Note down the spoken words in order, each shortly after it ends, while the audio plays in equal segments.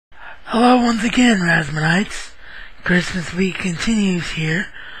Hello once again, Razmanites. Christmas week continues here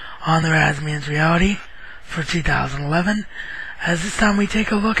on the Razman's Reality for 2011, as this time we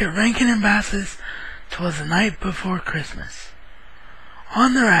take a look at Rakin&Bass's "Twas the Night Before Christmas"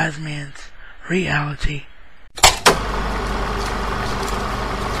 on the Razman's Reality.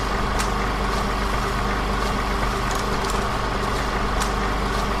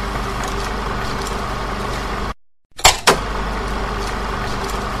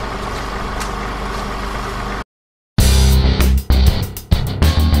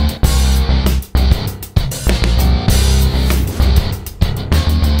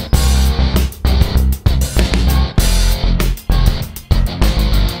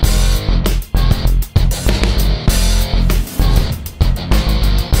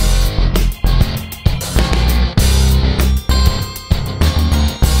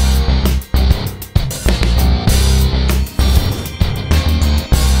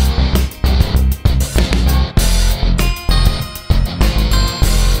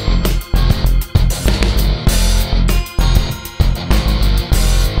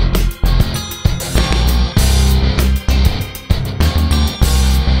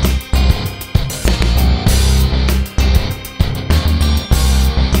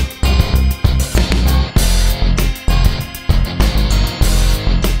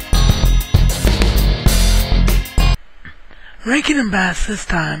 Rakin&Bass this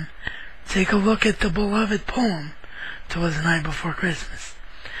time take a look at the beloved poem "Twas the Night Before Christmas."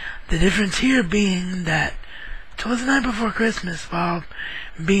 The difference here being that "Twas the Night Before Christmas," while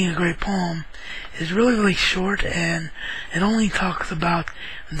being a great poem, is really short, and it only talks about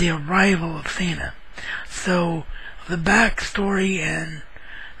the arrival of Santa. So the backstory and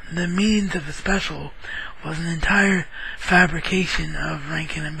the meanings of the special was an entire fabrication of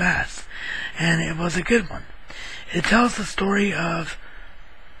Rakin&Bass, and it was a good one. It tells the story of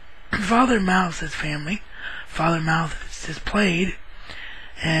Father Mouse's family. Father Mouse is played,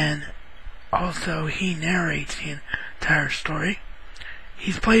 and also he narrates the entire story.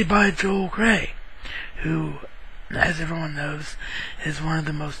 He's played by Joel Grey, who, as everyone knows, is one of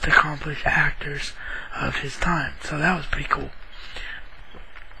the most accomplished actors of his time. So that was pretty cool.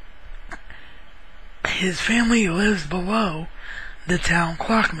 His family lives below the town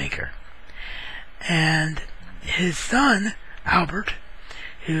clockmaker, and his son, Albert,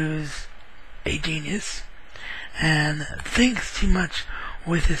 who's a genius and thinks too much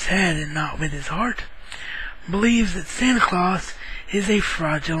with his head and not with his heart, believes that Santa Claus is a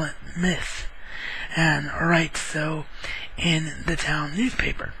fraudulent myth, and writes so in the town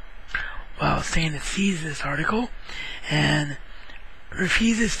newspaper. Well, Santa sees this article and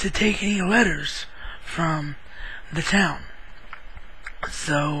refuses to take any letters from the town.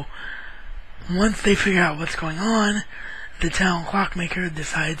 So once they figure out what's going on, the town clockmaker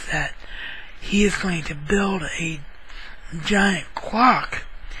decides that he is going to build a giant clock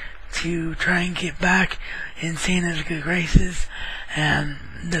to try and get back in Santa's good graces. And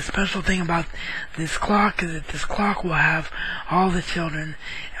the special thing about this clock is that this clock will have all the children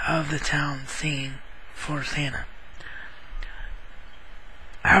of the town singing for Santa.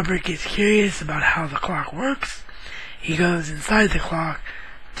 Albert gets curious about how the clock works. He goes inside the clock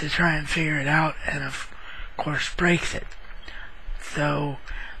to try and figure it out, and of course breaks it. So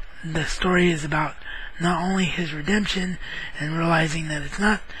the story is about not only his redemption and realizing that it's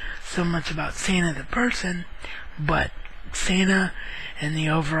not so much about Santa the person, but Santa and the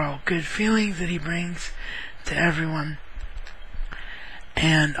overall good feelings that he brings to everyone,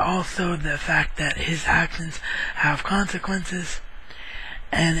 and also the fact that his actions have consequences.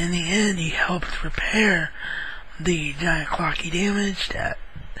 And in the end, he helps repair the giant clock he damaged.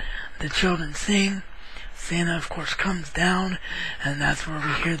 The children sing. Santa, of course, comes down, and that's where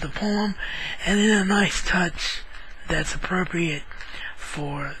we hear the poem. And in a nice touch that's appropriate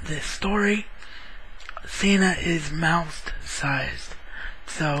for this story, Santa is mouse-sized.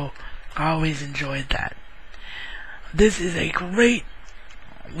 So I always enjoyed that. This is a great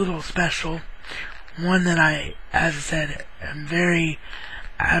little special, one that I, as I said, am very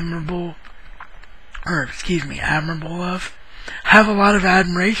admirable of. Have a lot of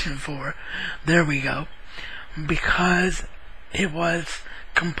admiration for. There we go. Because it was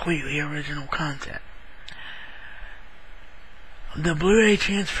completely original content. The Blu-ray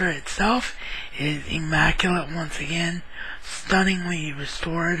transfer itself is immaculate once again, stunningly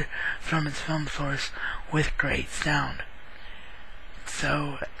restored from its film source with great sound.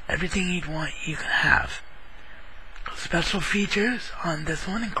 So everything you'd want you can have. Special features on this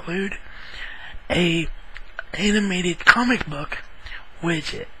one include a animated comic book,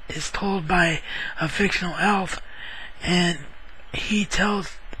 which is told by a fictional elf, and he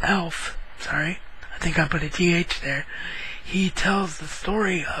tells elf, sorry, I think I put a TH there, he tells the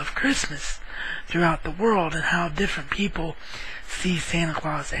story of Christmas throughout the world and how different people see Santa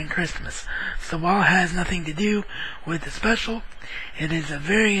Claus and Christmas. So while it has nothing to do with the special, it is a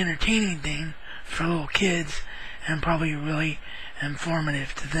very entertaining thing for little kids and probably really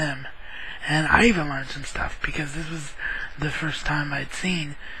informative to them. And I even learned some stuff because this was the first time I'd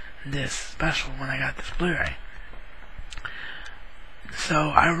seen this special when I got this Blu-ray. So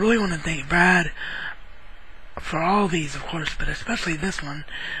I really want to thank Brad for all of these, of course, but especially this one,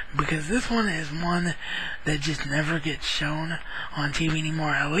 because this one is one that just never gets shown on TV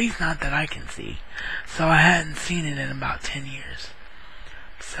anymore, at least not that I can see. So I hadn't seen it in about 10 years.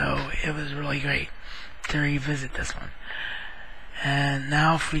 So it was really great to revisit this one. And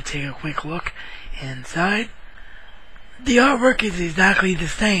now if we take a quick look inside, the artwork is exactly the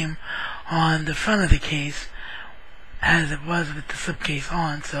same on the front of the case as it was with the slipcase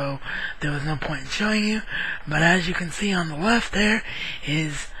on, so there was no point in showing you. But as you can see on the left there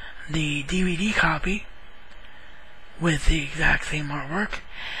is the DVD copy with the exact same artwork,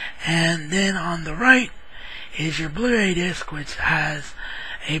 and then on the right is your Blu-ray disc, which has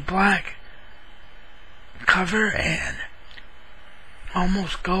a black cover and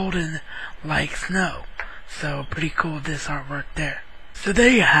almost golden like snow. So pretty cool this artwork there. So there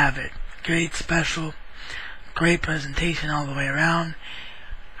you have it. Great special. Great presentation all the way around.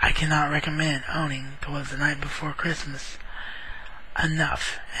 I cannot recommend owning Twas the Night Before Christmas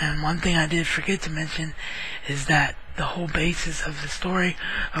enough. And one thing I did forget to mention is that the whole basis of the story,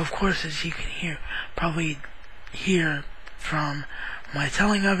 of course, as you can probably hear from my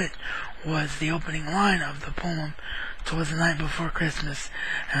telling of it, was the opening line of the poem, "'Twas the night before Christmas,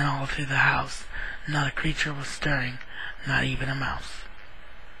 and all through the house not a creature was stirring, not even a mouse."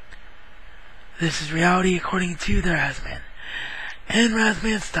 This is reality according to the Razzman. In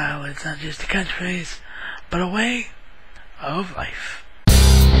Razzman style, it's not just a catchphrase, but a way of life.